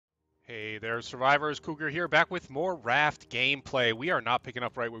Hey there, survivors. Cougar here, back with more Raft gameplay. We are not picking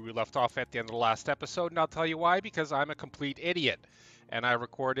up right where we left off at the end of the last episode, and I'll tell you why, because I'm a complete idiot. And I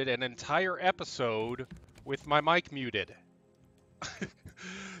recorded an entire episode with my mic muted.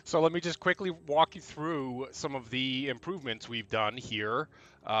 So let me just quickly walk you through some of the improvements we've done here.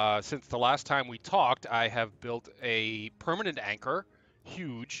 Since the last time we talked, I have built a permanent anchor.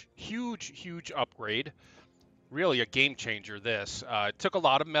 Huge, huge, huge upgrade. Really a game changer, this. It took a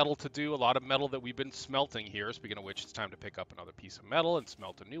lot of metal to do, a lot of metal that we've been smelting here. Speaking of which, it's time to pick up another piece of metal and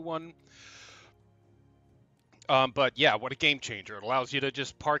smelt a new one. But yeah, what a game changer. It allows you to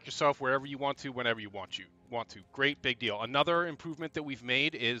just park yourself wherever you want to, whenever you want to. Great big deal. Another improvement that we've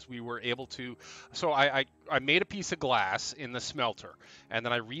made is we were able to, so I made a piece of glass in the smelter, and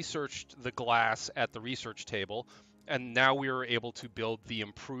then I researched the glass at the research table, and now we were able to build the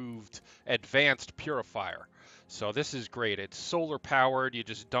improved advanced purifier. So this is great. It's solar powered. You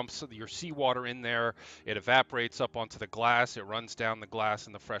just dump your seawater in there. It evaporates up onto the glass. It runs down the glass,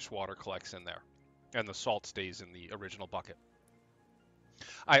 and the fresh water collects in there, and the salt stays in the original bucket.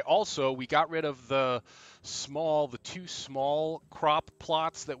 We got rid of the two small crop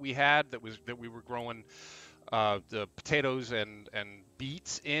plots that we had that we were growing the potatoes and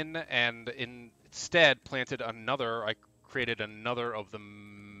beets in, and instead planted another. I created another of the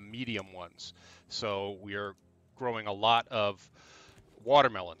medium ones. So we are growing a lot of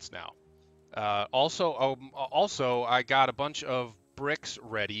watermelons now. Also, I got a bunch of bricks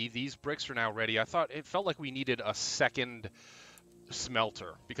ready. These bricks are now ready. It felt like we needed a second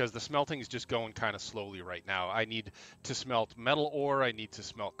smelter because the smelting is just going kind of slowly right now. I need to smelt metal ore. I need to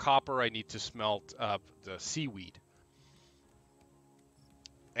smelt copper. I need to smelt the seaweed.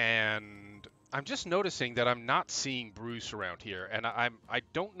 And I'm just noticing that I'm not seeing Bruce around here, and I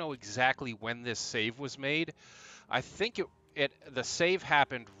don't know exactly when this save was made. I think the save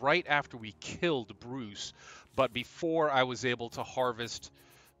happened right after we killed Bruce, but before I was able to harvest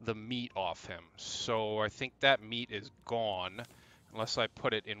the meat off him. So I think that meat is gone, unless I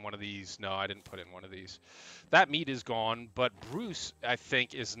put it in one of these. No, I didn't put it in one of these. That meat is gone, but Bruce, I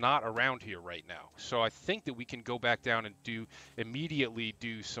think, is not around here right now. So I think that we can go back down and immediately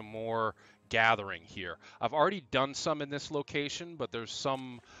do some more gathering here. I've already done some in this location, but there's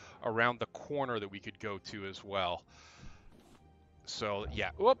some around the corner that we could go to as well. So yeah.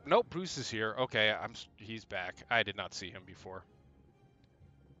 Whoop, nope, Bruce is here. Okay, he's back. I did not see him before.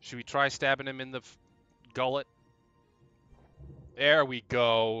 Should we try stabbing him in the gullet? There we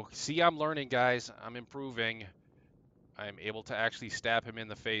go. See, I'm learning, guys. I'm improving. I'm able to actually stab him in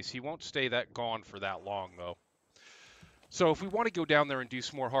the face. He won't stay that gone for that long, though. So if we want to go down there and do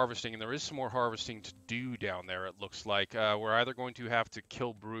some more harvesting, and there is some more harvesting to do down there, it looks like, we're either going to have to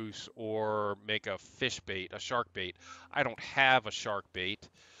kill Bruce or make a fish bait, a shark bait. I don't have a shark bait,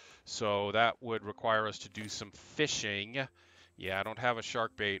 so that would require us to do some fishing. Yeah, I don't have a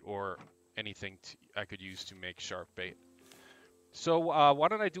shark bait or anything I could use to make shark bait. So why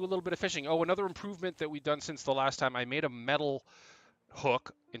don't I do a little bit of fishing? Oh, another improvement that we've done since the last time, I made a metal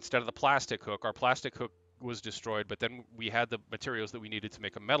hook instead of the plastic hook. Our plastic hook was destroyed, but then we had the materials that we needed to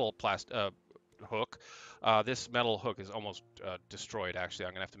make a metal hook. This metal hook is almost destroyed, actually.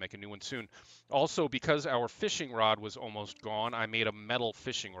 I'm going to have to make a new one soon. Also, because our fishing rod was almost gone, I made a metal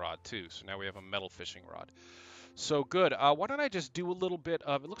fishing rod too. So now we have a metal fishing rod. So good. Why don't I just do a little bit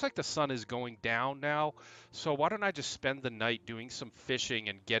of, it looks like the sun is going down now, so why don't I just spend the night doing some fishing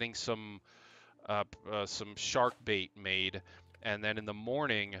and getting some shark bait made, and then in the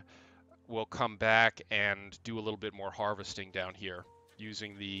morning we'll come back and do a little bit more harvesting down here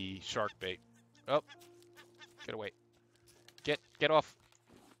using the shark bait. Oh, get away. Get off.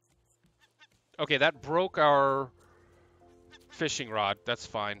 Okay, that broke our fishing rod. That's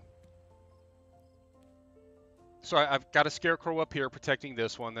fine. So I've got a scarecrow up here protecting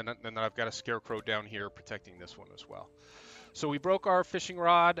this one, then I've got a scarecrow down here protecting this one as well. So we broke our fishing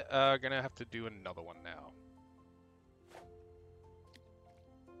rod. Gonna have to do another one now.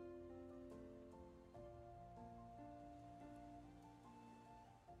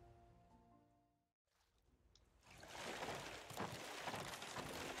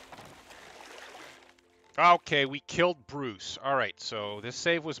 Okay, we killed Bruce. All right, so this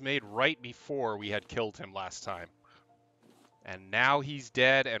save was made right before we had killed him last time. And now he's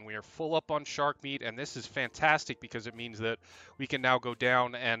dead, and we are full up on shark meat, and this is fantastic because it means that we can now go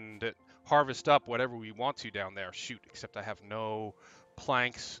down and harvest up whatever we want to down there. Shoot, except I have no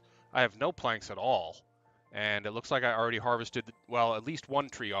planks. I have no planks at all. And it looks like I already harvested, well, at least one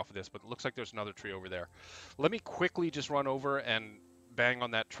tree off of this, but it looks like there's another tree over there. Let me quickly just run over and bang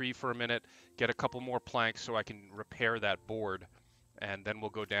on that tree for a minute, get a couple more planks so I can repair that board, and then we'll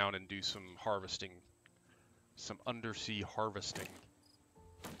go down and do some harvesting, some undersea harvesting.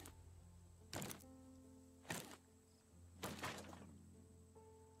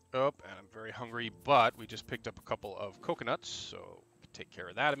 Oh, and I'm very hungry, but we just picked up a couple of coconuts, so take care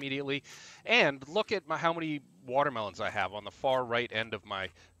of that immediately. And look at how many watermelons I have on the far right end of my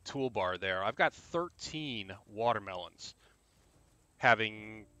toolbar there. I've got 13 watermelons,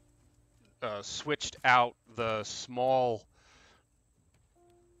 having switched out the small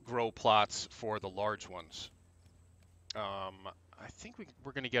grow plots for the large ones. I think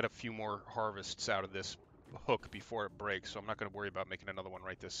we're going to get a few more harvests out of this hook before it breaks, so I'm not going to worry about making another one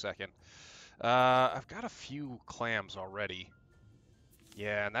right this second. I've got a few clams already.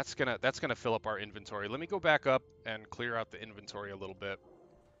 Yeah, and that's gonna fill up our inventory. Let me go back up and clear out the inventory a little bit.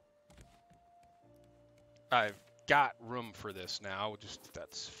 I've got room for this now. Just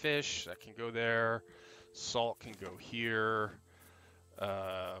that's fish that can go there. Salt can go here.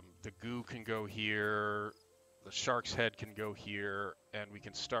 The goo can go here. The shark's head can go here, and we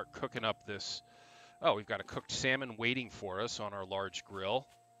can start cooking up this. Oh, we've got a cooked salmon waiting for us on our large grill.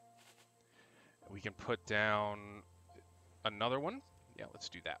 We can put down another one. Yeah, let's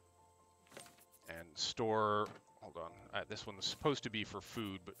do that. And store, hold on, this one was supposed to be for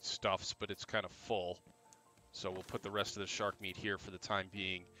food, but stuffs, but it's kind of full. So we'll put the rest of the shark meat here for the time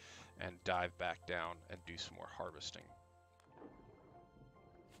being and dive back down and do some more harvesting.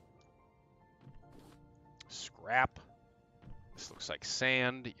 Scrap. This looks like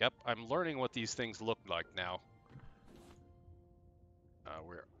sand. Yep, I'm learning what these things look like now.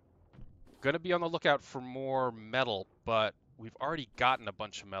 We're going to be on the lookout for more metal, but we've already gotten a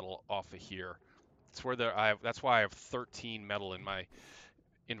bunch of metal off of here. That's where that's why I have 13 metal in my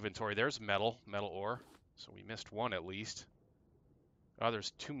inventory. There's metal ore. So we missed one at least. Oh,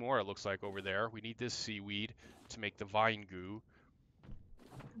 there's two more it looks like over there. We need this seaweed to make the vine goo.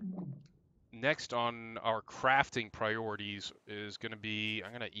 Next on our crafting priorities is going to be,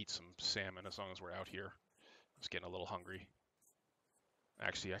 I'm going to eat some salmon as long as we're out here. I was getting a little hungry.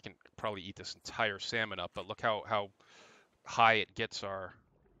 Actually, I can probably eat this entire salmon up, but look how high it gets our...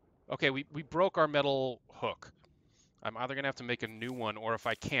 Okay, we broke our metal hook. I'm either going to have to make a new one, or if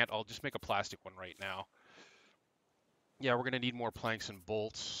I can't, I'll just make a plastic one right now. Yeah, we're going to need more planks and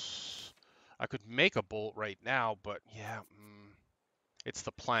bolts. I could make a bolt right now, but yeah, it's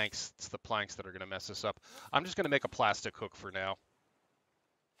the planks. It's the planks that are going to mess us up. I'm just going to make a plastic hook for now.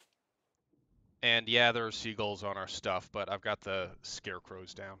 And yeah, there are seagulls on our stuff, but I've got the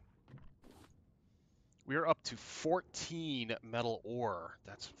scarecrows down. We're up to 14 metal ore.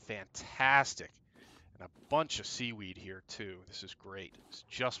 That's fantastic. And a bunch of seaweed here, too. This is great. It's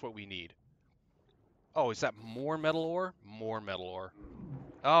just what we need. Oh, is that more metal ore? More metal ore.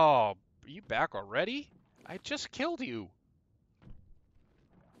 Oh, are you back already? I just killed you.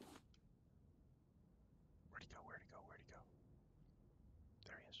 Where'd he go? Where'd he go? Where'd he go?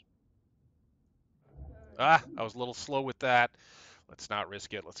 There he is. Ah, I was a little slow with that. Let's not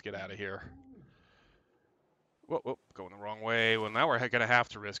risk it. Let's get out of here. Whoa, whoa, going the wrong way. Well, now we're going to have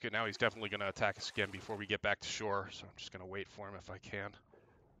to risk it. Now he's definitely going to attack us again before we get back to shore. So I'm just going to wait for him if I can.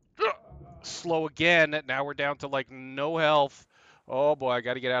 Slow again. Now we're down to like no health. Oh boy, I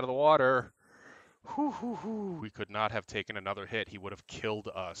got to get out of the water. Whew, whew, whew. We could not have taken another hit. He would have killed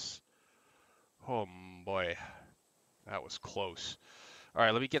us. Oh boy, that was close. All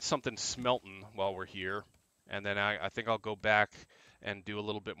right, let me get something smelting while we're here. And then I think I'll go back and do a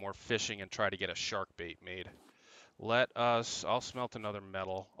little bit more fishing and try to get a shark bait made. I'll smelt another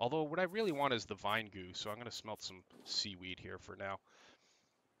metal. Although what I really want is the vine goo, so I'm going to smelt some seaweed here for now.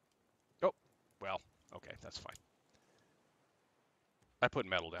 Oh, well, okay, that's fine. I put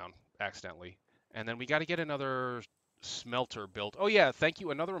metal down accidentally. And then we got to get another smelter built. Oh yeah, thank you.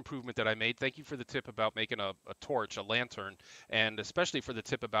 Another improvement that I made. Thank you for the tip about making a torch, a lantern, and especially for the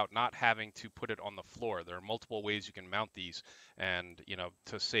tip about not having to put it on the floor. There are multiple ways you can mount these, and you know,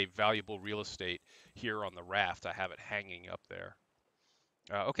 to save valuable real estate here on the raft, I have it hanging up there.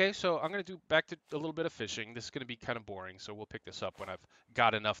 Okay, so I'm going to do back to a little bit of fishing. This is going to be kind of boring, so we'll pick this up when I've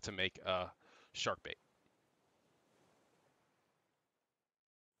got enough to make a shark bait.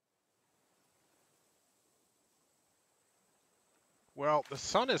 Well, the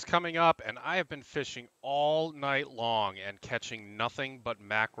sun is coming up, and I have been fishing all night long and catching nothing but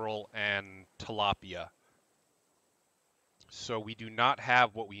mackerel and tilapia. So we do not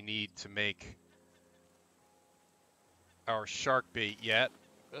have what we need to make our shark bait yet.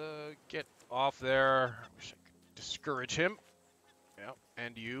 Get off there. I wish I could discourage him. Yep,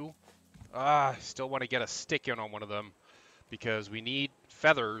 and you. I still want to get a stick in on one of them because we need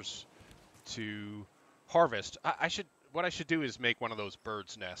feathers to harvest. I should what I should do is make one of those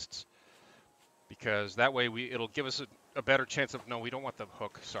birds' nests, because that way it'll give us a better chance of, no, we don't want the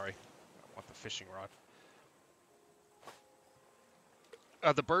hook, sorry. I want the fishing rod.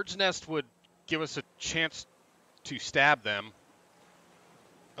 The bird's nest would give us a chance to stab them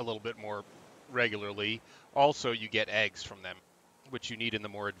a little bit more regularly. Also, you get eggs from them, which you need in the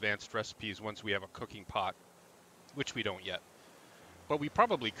more advanced recipes once we have a cooking pot, which we don't yet. But we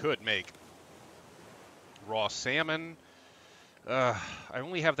probably could make raw salmon. I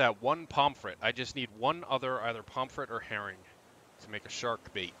only have that one pomfret. I just need one other, either pomfret or herring, to make a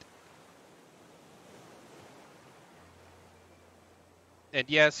shark bait. And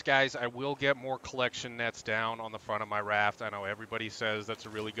yes, guys, I will get more collection nets down on the front of my raft. I know everybody says that's a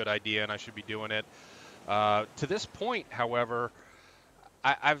really good idea and I should be doing it. To this point, however,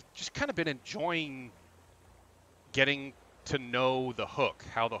 I've just kind of been enjoying getting to know the hook,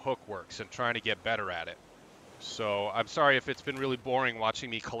 how the hook works, and trying to get better at it. So I'm sorry if it's been really boring watching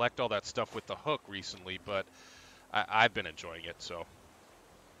me collect all that stuff with the hook recently, but I've been enjoying it, so.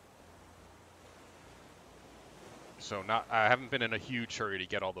 So I haven't been in a huge hurry to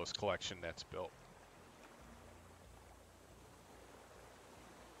get all those collection nets built.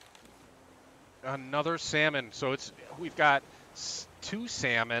 Another salmon. So we've got 2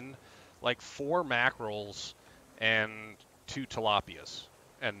 salmon, like 4 mackerels, and 2 tilapias,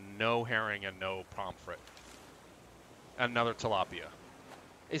 and no herring and no pomfret. Another tilapia.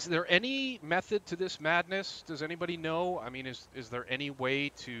 Is there any method to this madness? Does anybody know? I mean, is there any way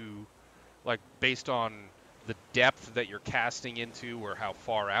to, like, based on the depth that you're casting into or how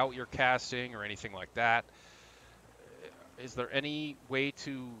far out you're casting or anything like that, is there any way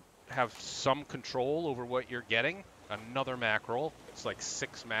to have some control over what you're getting? Another mackerel. It's like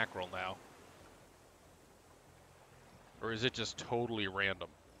 6 mackerel now. Or is it just totally random?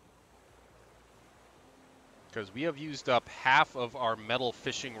 Because we have used up half of our metal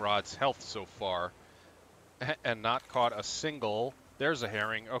fishing rod's health so far and not caught a single. There's a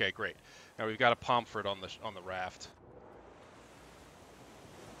herring. Okay, great. Now we've got a pomfret on the raft.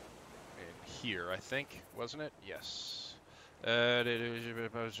 And here, I think, wasn't it? Yes. Pomfret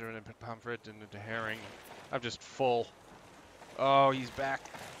and the herring. I'm just full. Oh, he's back.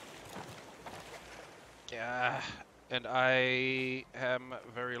 Yeah. And I am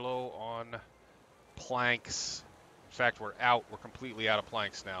very low on planks. In fact, we're completely out of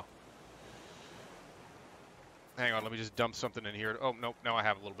planks now. Hang on, let me just dump something in here. Oh, nope, now I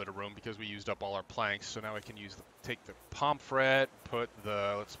have a little bit of room because we used up all our planks. So now I can take the pomfret,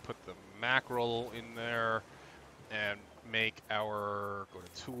 let's put the mackerel in there, and make go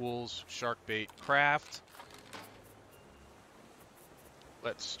to tools, shark bait, craft.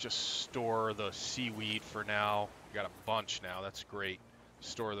 Let's just store the seaweed for now. We got a bunch now, that's great.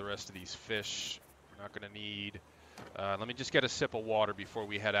 Store the rest of these fish. We're not gonna need. Let me just get a sip of water before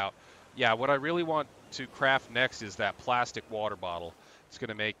we head out. Yeah, what I really want to craft next is that plastic water bottle. It's going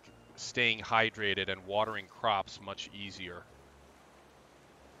to make staying hydrated and watering crops much easier.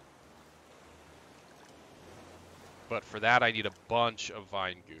 But for that, I need a bunch of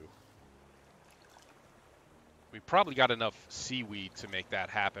vine goo. We've probably got enough seaweed to make that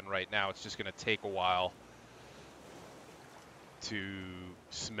happen right now. It's just going to take a while to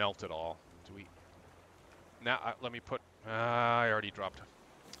smelt it all. Now, let me put... I already dropped...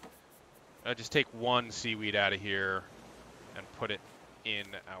 I just take 1 seaweed out of here and put it in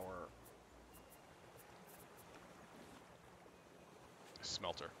our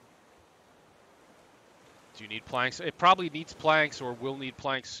smelter. Do you need planks? It probably needs planks or will need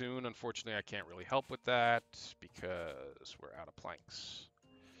planks soon. Unfortunately, I can't really help with that because we're out of planks.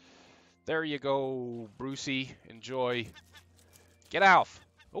 There you go, Brucey. Enjoy. Get out.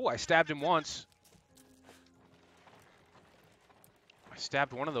 Oh, I stabbed him once. I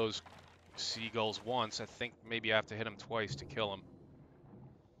stabbed one of those seagulls once. I think maybe I have to hit him twice to kill him.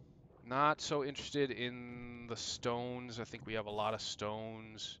 Not so interested in the stones. I think we have a lot of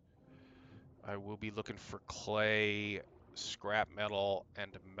stones. I will be looking for clay, scrap metal,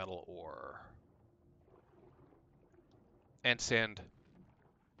 and metal ore. And sand.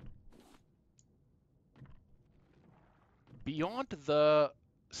 Beyond the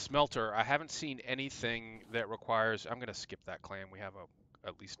smelter, I haven't seen anything that requires... I'm going to skip that clan. We have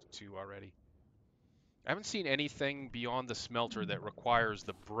at least 2 already. I haven't seen anything beyond the smelter that requires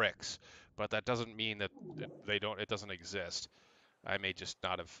the bricks, but that doesn't mean that it doesn't exist. I may just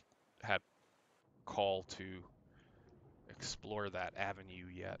not have had call to explore that avenue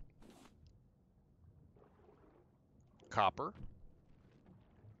yet. Copper.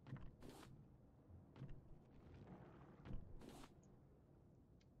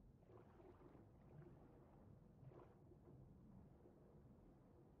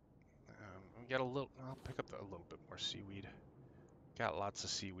 get a little... I'll pick up a little bit more seaweed. Got lots of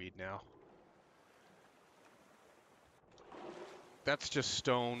seaweed now. That's just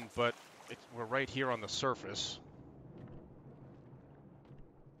stone, but we're right here on the surface.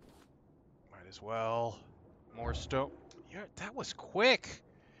 Might as well. More stone. Yeah, that was quick.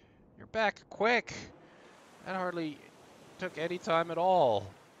 You're back quick. That hardly took any time at all,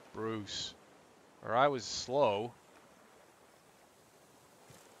 Bruce. Or I was slow.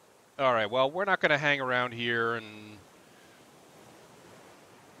 All right, well, we're not going to hang around here and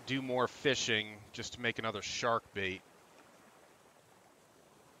do more fishing just to make another shark bait.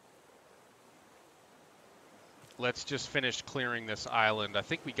 Let's just finish clearing this island. I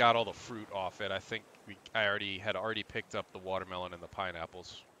think we got all the fruit off it. I think I had already picked up the watermelon and the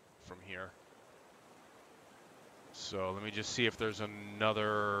pineapples from here. So let me just see if there's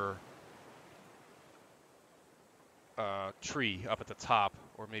another tree up at the top,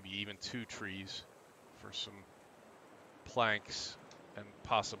 or maybe even 2 trees for some planks and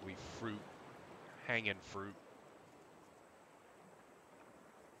possibly fruit, hanging fruit.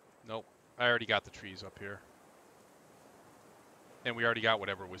 Nope, I already got the trees up here. And we already got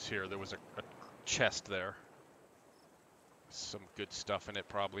whatever was here. There was a chest there. Some good stuff in it,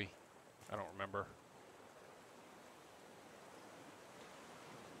 probably. I don't remember.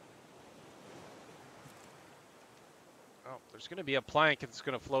 Oh, there's going to be a plank that's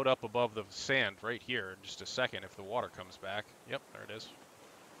going to float up above the sand right here in just a second if the water comes back. Yep, there it is.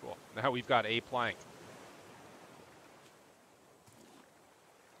 Cool. Now we've got a plank.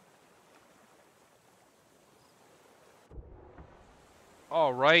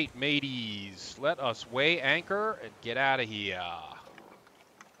 All right, mateys. Let us weigh anchor and get out of here.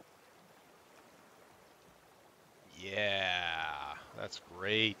 Yeah, that's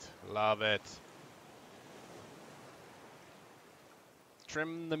great. Love it.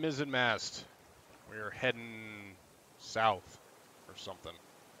 Trim the mizzen mast. We're heading south or something.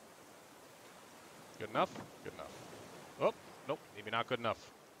 Good enough? Good enough. Oh, nope, maybe not good enough.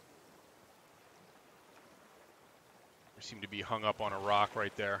 We seem to be hung up on a rock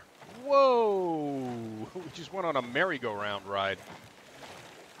right there. Whoa! We just went on a merry-go-round ride.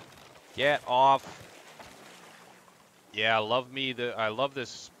 Get off. Yeah, I love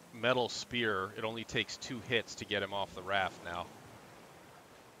this metal spear. It only takes 2 hits to get him off the raft now.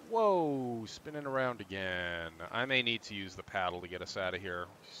 Whoa, spinning around again. I may need to use the paddle to get us out of here.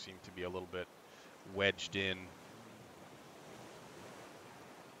 We seem to be a little bit wedged in.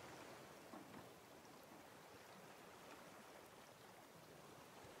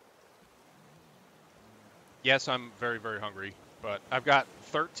 Yes, I'm very, very hungry, but I've got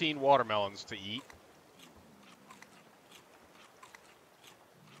 13 watermelons to eat.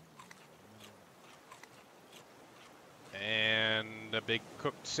 And a big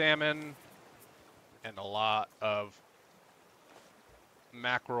cooked salmon, and a lot of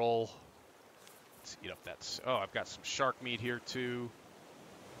mackerel. Let's eat up that. Oh, I've got some shark meat here too.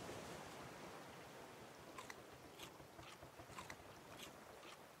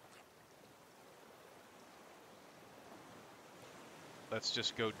 Let's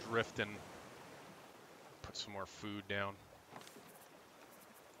just go drifting. Put some more food down.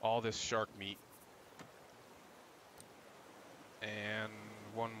 All this shark meat. And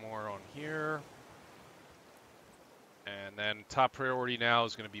one more on here. And then top priority now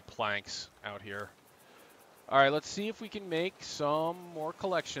is going to be planks out here. All right, let's see if we can make some more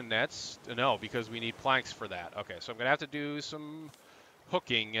collection nets. No, because we need planks for that. Okay, so I'm going to have to do some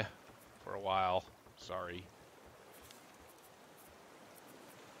hooking for a while. Sorry.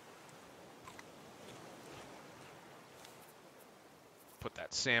 Put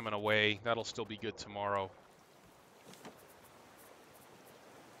that salmon away. That'll still be good tomorrow.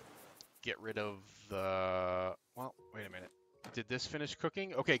 Get rid of the... Well, wait a minute. Did this finish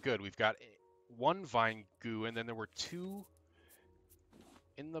cooking? Okay, good. We've got 1 vine goo, and then there were 2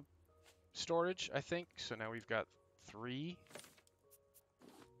 in the storage, I think. So now we've got 3.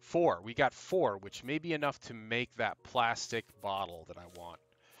 4. We got 4, which may be enough to make that plastic bottle that I want.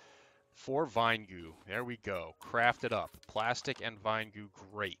 4 vine goo. There we go. Craft it up. Plastic and vine goo.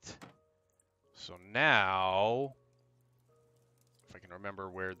 Great. So now, if I can remember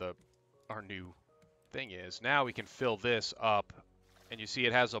where our new thing is, now we can fill this up. And you see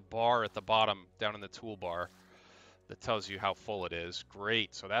it has a bar at the bottom down in the toolbar that tells you how full it is.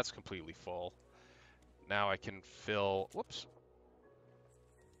 Great. So that's completely full. Now I can fill, whoops,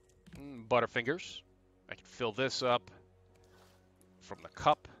 Butterfingers. I can fill this up from the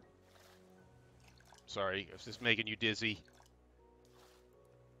cup. Sorry, is this making you dizzy?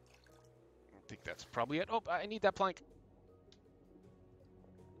 I think that's probably it. Oh, I need that plank.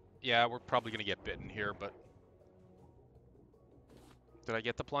 Yeah, we're probably gonna get bitten here, but did I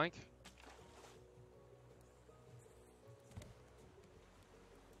get the plank?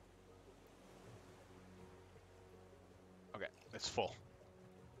 Okay, it's full.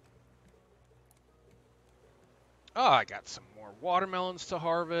 Oh, I got some more watermelons to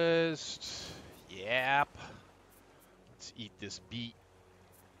harvest. Yep. Let's eat this beet.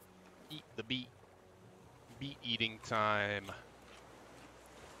 Eat the beet. Beet eating time.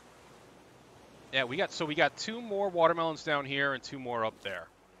 Yeah, we got 2 more watermelons down here and 2 more up there.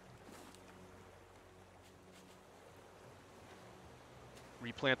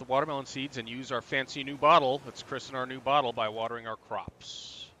 Replant the watermelon seeds and use our fancy new bottle. Let's christen our new bottle by watering our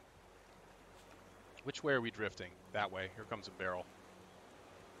crops. Which way are we drifting? That way. Here comes a barrel.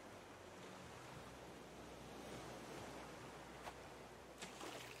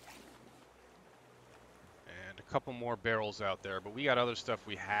 And a couple more barrels out there, but we got other stuff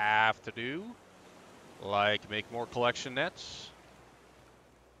we have to do, like make more collection nets.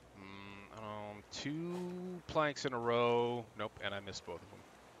 2 planks in a row. Nope, and I missed both of them.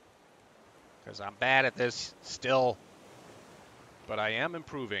 Because I'm bad at this still. But I am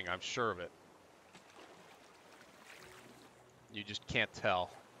improving, I'm sure of it. You just can't tell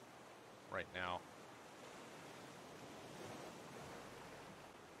right now.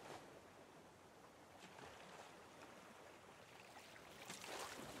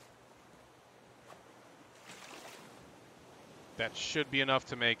 That should be enough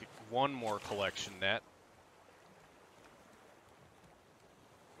to make 1 more collection net.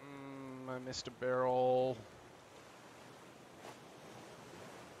 I missed a barrel.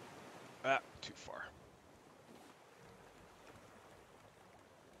 Ah, too far.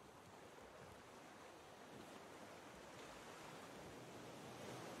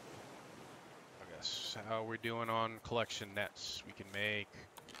 I guess how we're doing on collection nets. We can make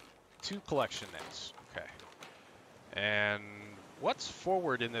 2 collection nets. Okay. And what's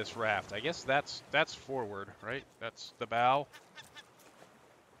forward in this raft? I guess that's forward, right? That's the bow.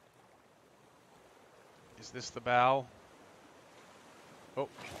 Is this the bow? Oh.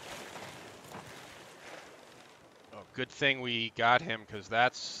 Oh, good thing we got him, because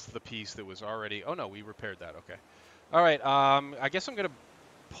that's the piece that was already... Oh, no, we repaired that. Okay. All right, I guess I'm going to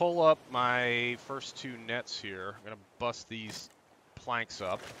pull up my first 2 nets here. I'm going to bust these planks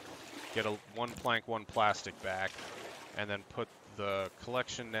up, get a 1 plank, 1 plastic back, and then put the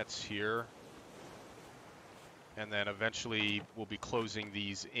collection nets here. And then eventually we'll be closing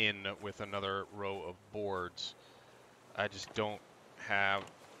these in with another row of boards. I just don't have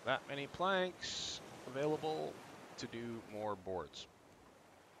that many planks available to do more boards.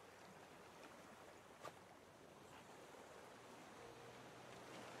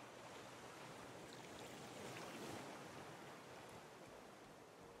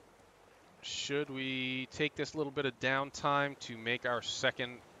 Should we take this little bit of downtime to make our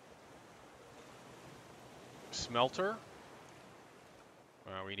second smelter?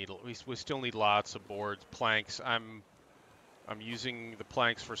 We still need lots of boards, planks. I'm using the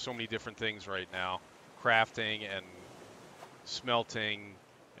planks for so many different things right now. Crafting and smelting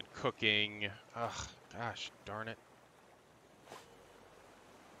and cooking. Ugh, gosh, darn it.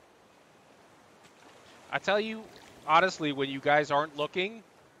 I tell you, honestly, when you guys aren't looking,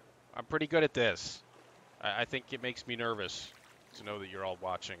 I'm pretty good at this. I think it makes me nervous to know that you're all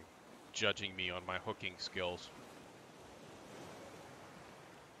watching, judging me on my hooking skills.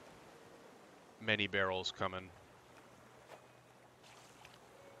 Many barrels coming.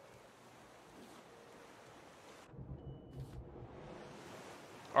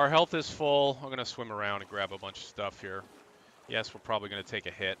 Our health is full. I'm going to swim around and grab a bunch of stuff here. Yes, we're probably going to take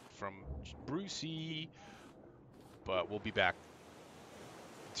a hit from Brucey, but we'll be back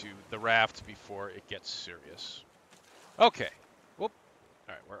to the raft before it gets serious. Okay. Whoop.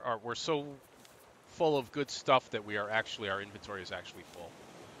 All right, we're so full of good stuff that our inventory is actually full.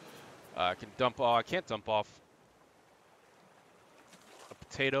 I can't dump off a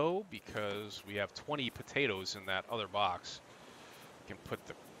potato because we have 20 potatoes in that other box. We can put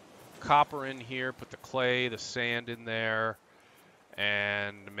the copper in here, put the clay, the sand in there,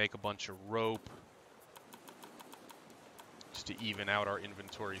 and make a bunch of rope just to even out our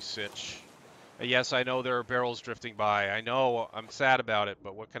inventory sitch. Yes, I know there are barrels drifting by. I know, I'm sad about it,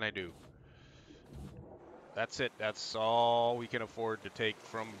 but what can I do? That's it. That's all we can afford to take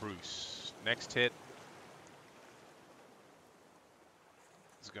from Bruce. Next hit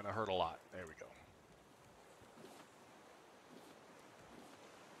is going to hurt a lot. There we go.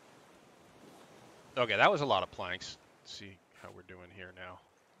 Okay, that was a lot of planks. Let's see how we're doing here now.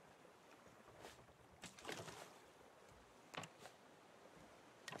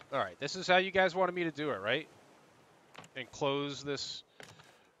 All right, this is how you guys wanted me to do it, right? Enclose this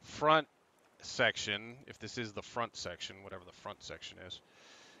front section, if this is the front section, whatever the front section is.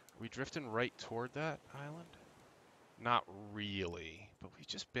 Are we drifting right toward that island? Not really, but we've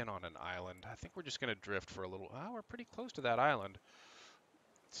just been on an island. I think we're just going to drift for a little. Oh, we're pretty close to that island.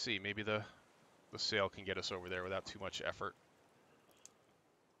 Let's see, maybe the sail can get us over there without too much effort.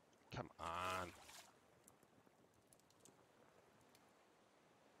 Come on.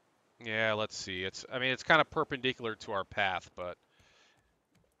 Yeah, let's see. I mean, it's kind of perpendicular to our path, but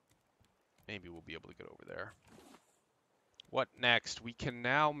maybe we'll be able to get over there. What next? We can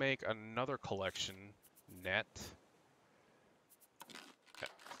now make another collection net.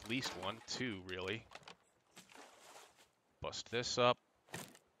 At least one, two, really. Bust this up.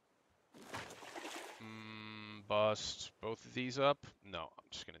 Bust both of these up. No,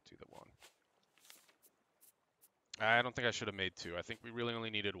 I'm just going to do the one. I don't think I should have made two. I think we really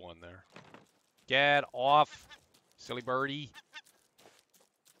only needed one there. Get off, silly birdie.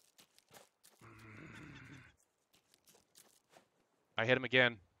 I hit him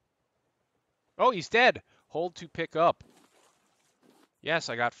again. Oh, he's dead. Hold to pick up. Yes,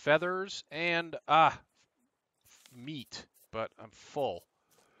 I got feathers and, meat, but I'm full.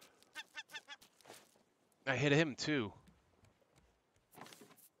 I hit him too.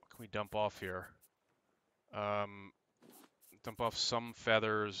 What can we dump off here? Dump off some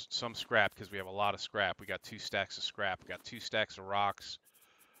feathers, some scrap, because we have a lot of scrap. We got 2 stacks of scrap. We got 2 stacks of rocks.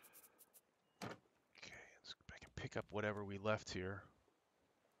 Okay, let's go back and pick up whatever we left here.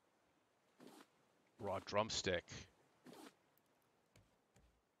 Raw drumstick.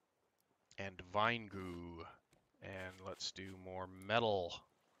 And vine goo. And let's do more metal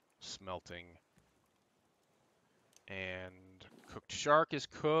smelting. And cooked shark is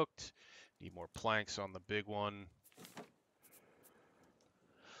cooked. Need more planks on the big one.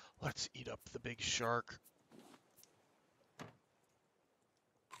 Let's eat up the big shark.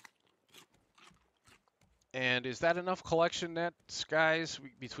 And is that enough collection nets, guys?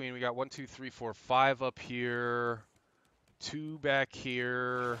 We got 1, 2, 3, 4, 5 up here, 2 back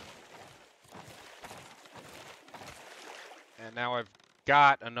here. And now I've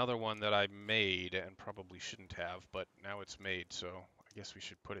got another one that I made and probably shouldn't have, but now it's made, so I guess we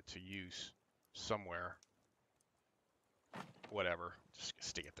should put it to use somewhere. Whatever, just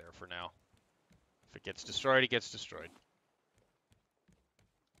stick it there for now. If it gets destroyed, it gets destroyed.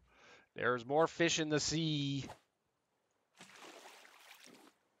 There's more fish in the sea.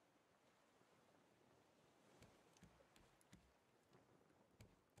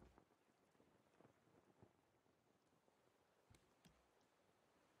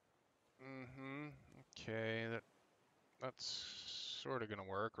 Okay, that's sort of gonna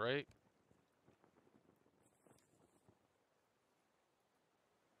work, right?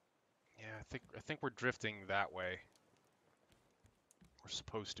 Yeah, I think we're drifting that way. We're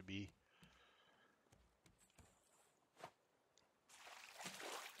supposed to be.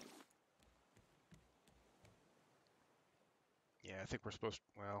 Yeah, I think we're supposed to,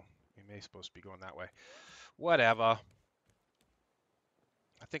 well, we may supposed to be going that way. Whatever.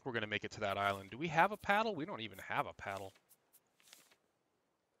 I think we're going to make it to that island. Do we have a paddle? We don't even have a paddle.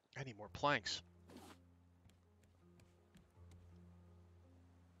 I need more planks.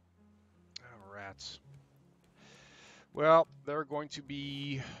 Oh, rats. Well, there are going to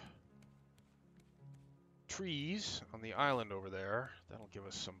be trees on the island over there. That'll give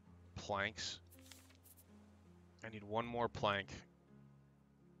us some planks. I need one more plank.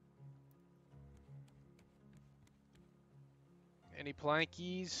 Any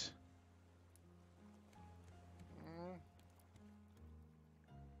plankies?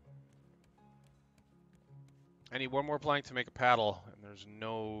 I need one more plank to make a paddle, and there's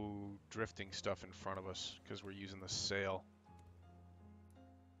no drifting stuff in front of us because we're using the sail.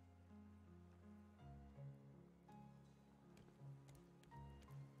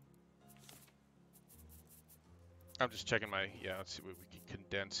 I'm just checking yeah, let's see what we can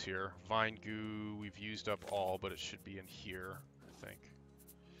condense here. Vine goo, we've used up all, but it should be in here, I think.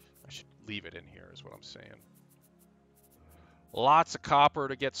 I should leave it in here is what I'm saying. Lots of copper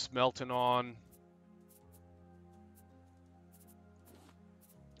to get smelting on.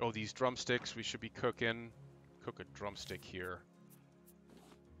 Oh, these drumsticks we should be cooking. Cook a drumstick here.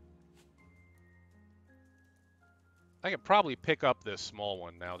 I can probably pick up this small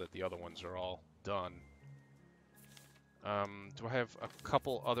one now that the other ones are all done. Do I have a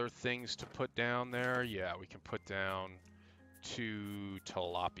couple other things to put down there? Yeah, we can put down 2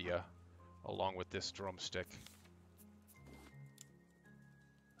 tilapia along with this drumstick.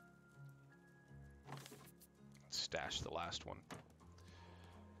 Stash the last one.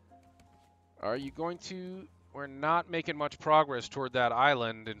 Are you going to... We're not making much progress toward that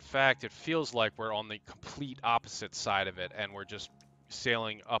island. In fact, it feels like we're on the complete opposite side of it, and we're just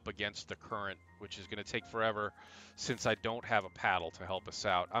sailing up against the current, which is going to take forever since I don't have a paddle to help us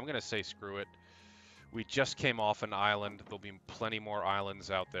out. I'm going to say screw it. We just came off an island. There'll be plenty more islands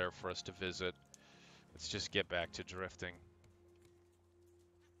out there for us to visit. Let's just get back to drifting.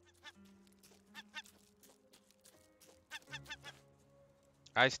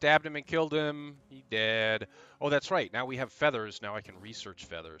 I stabbed him and killed him. He dead. Oh, that's right. Now we have feathers. Now I can research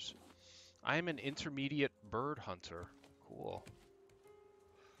feathers. I am an intermediate bird hunter. Cool.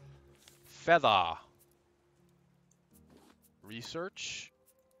 Feather. Research.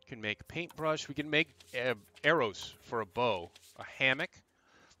 Can make paintbrush. We can make arrows for a bow. A hammock.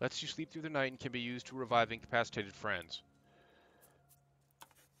 Lets you sleep through the night and can be used to revive incapacitated friends.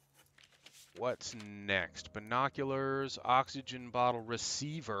 What's next? Binoculars, oxygen bottle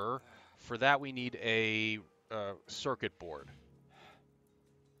receiver. For that we need a circuit board.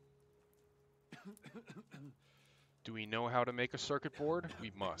 Do we know how to make a circuit board?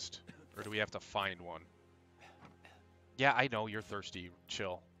 We must. Or do we have to find one? Yeah, I know, you're thirsty.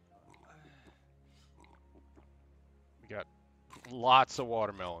 Chill. We got lots of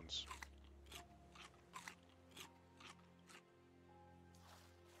watermelons.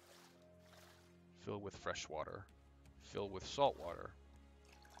 Fill with fresh water. Fill with salt water.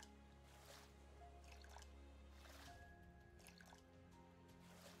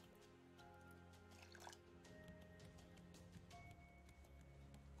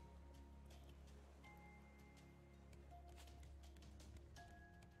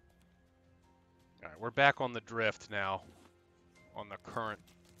 Alright, we're back on the drift now. On the current.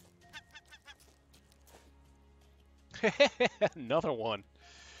 Another one.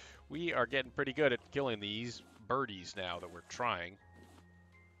 We are getting pretty good at killing these birdies now that we're trying.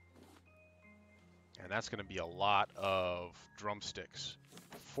 And that's going to be a lot of drumsticks.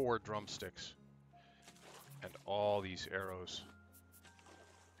 4 drumsticks. And all these arrows.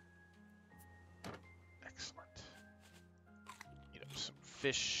 Excellent. Eat up some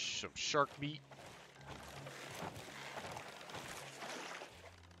fish, some shark meat.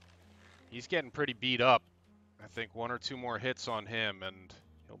 He's getting pretty beat up. I think 1 or 2 more hits on him and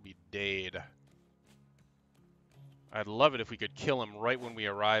he'll be dead. I'd love it if we could kill him right when we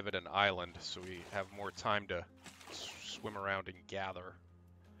arrive at an island so we have more time to swim around and gather.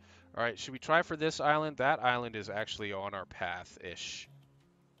 Alright, should we try for this island? That island is actually on our path-ish.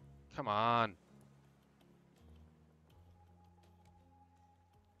 Come on.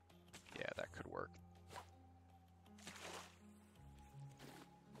 Yeah, that could work.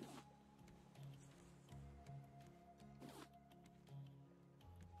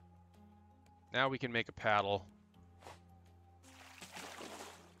 Now we can make a paddle.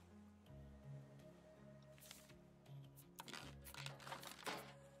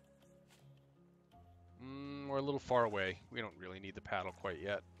 We're a little far away. We don't really need the paddle quite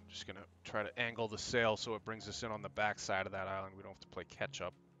yet. Just gonna try to angle the sail so it brings us in on the back side of that island. We don't have to play catch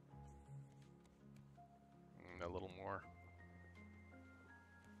up. A little more.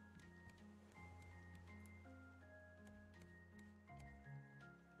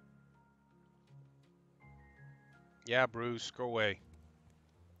 Yeah, Bruce, go away.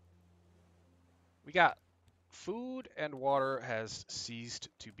 We got food and water has ceased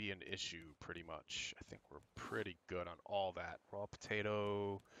to be an issue pretty much. I think we're pretty good on all that. Raw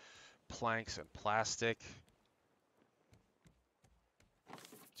potato, planks, and plastic.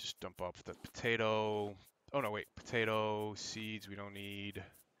 Just dump off the potato. Oh no, wait, potato, seeds we don't need.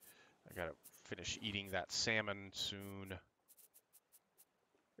 I gotta finish eating that salmon soon.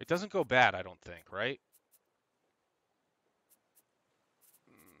 It doesn't go bad, I don't think, right?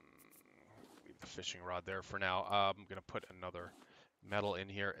 Leave the fishing rod there for now. I'm gonna put another metal in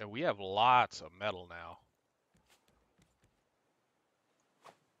here, and we have lots of metal now.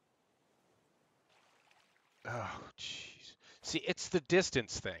 Oh, jeez. See, it's the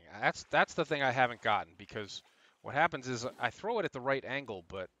distance thing. That's the thing I haven't gotten, because what happens is I throw it at the right angle,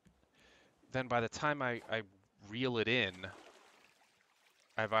 but then by the time I reel it in,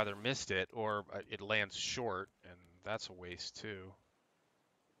 I've either missed it or it lands short, and that's a waste too.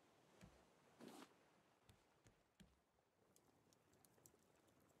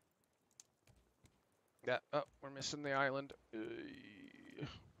 Yeah, oh, we're missing the island.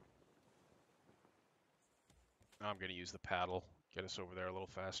 I'm going to use the paddle, get us over there a little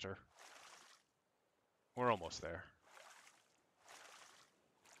faster. We're almost there.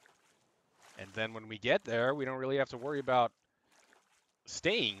 And then when we get there, we don't really have to worry about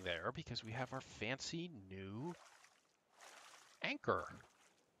staying there because we have our fancy new anchor.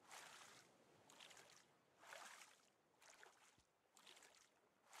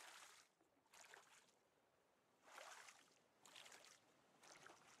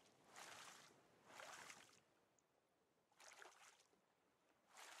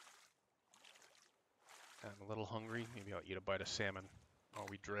 I'm a little hungry. Maybe I'll eat a bite of salmon while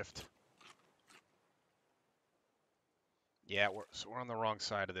we drift. Yeah, so we're on the wrong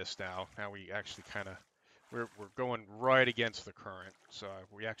side of this now. Now we actually kind of, we're going right against the current, so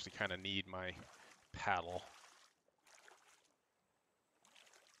we actually kind of need my paddle.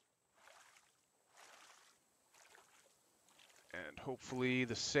 And hopefully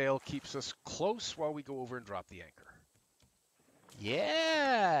the sail keeps us close while we go over and drop the anchor.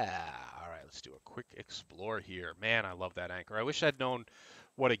 Yeah! All right, let's do a quick explore here. Man, I love that anchor. I wish I'd known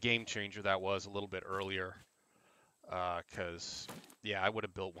what a game changer that was a little bit earlier. Because, yeah, I would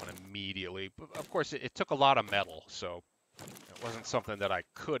have built one immediately. But of course, it took a lot of metal, so it wasn't something that I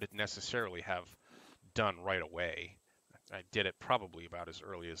could necessarily have done right away. I did it probably about as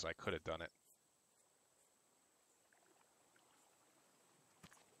early as I could have done it.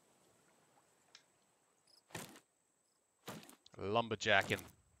 Lumberjacking.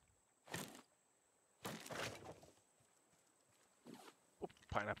 Oop,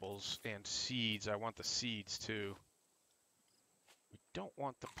 pineapples and seeds. I want the seeds too. We don't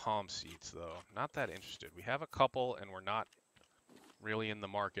want the palm seeds though. Not that interested. We have a couple and we're not really in the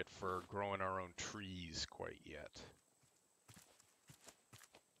market for growing our own trees quite yet.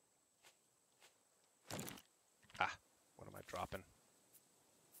 Ah, what am I dropping?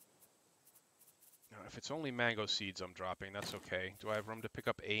 Now, if it's only mango seeds I'm dropping, that's okay. Do I have room to pick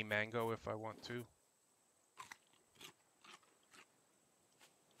up a mango if I want to?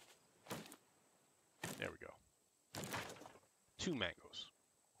 There we go. 2 mangoes.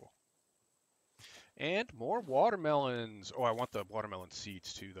 Cool. And more watermelons. Oh, I want the watermelon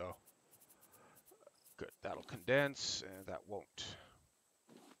seeds too, though. Good. That'll condense, and that won't.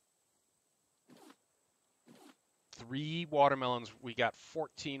 3 watermelons. We got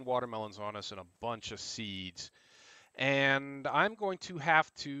 14 watermelons on us and a bunch of seeds. And I'm going to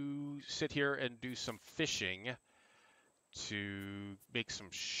have to sit here and do some fishing to make some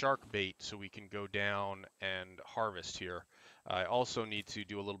shark bait so we can go down and harvest here. I also need to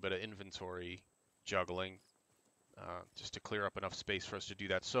do a little bit of inventory juggling just to clear up enough space for us to do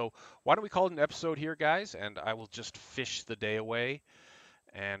that. So why don't we call it an episode here, guys, and I will just fish the day away,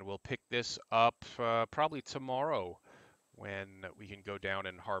 and we'll pick this up probably tomorrow when we can go down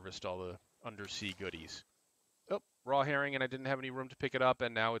and harvest all the undersea goodies. Oh, raw herring, and I didn't have any room to pick it up,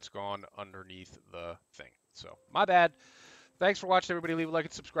 and now it's gone underneath the thing. So my bad. Thanks for watching, everybody. Leave a like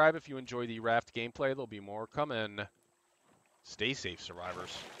and subscribe if you enjoy the RAFT gameplay. There'll be more coming. Stay safe,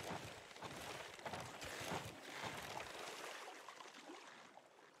 survivors.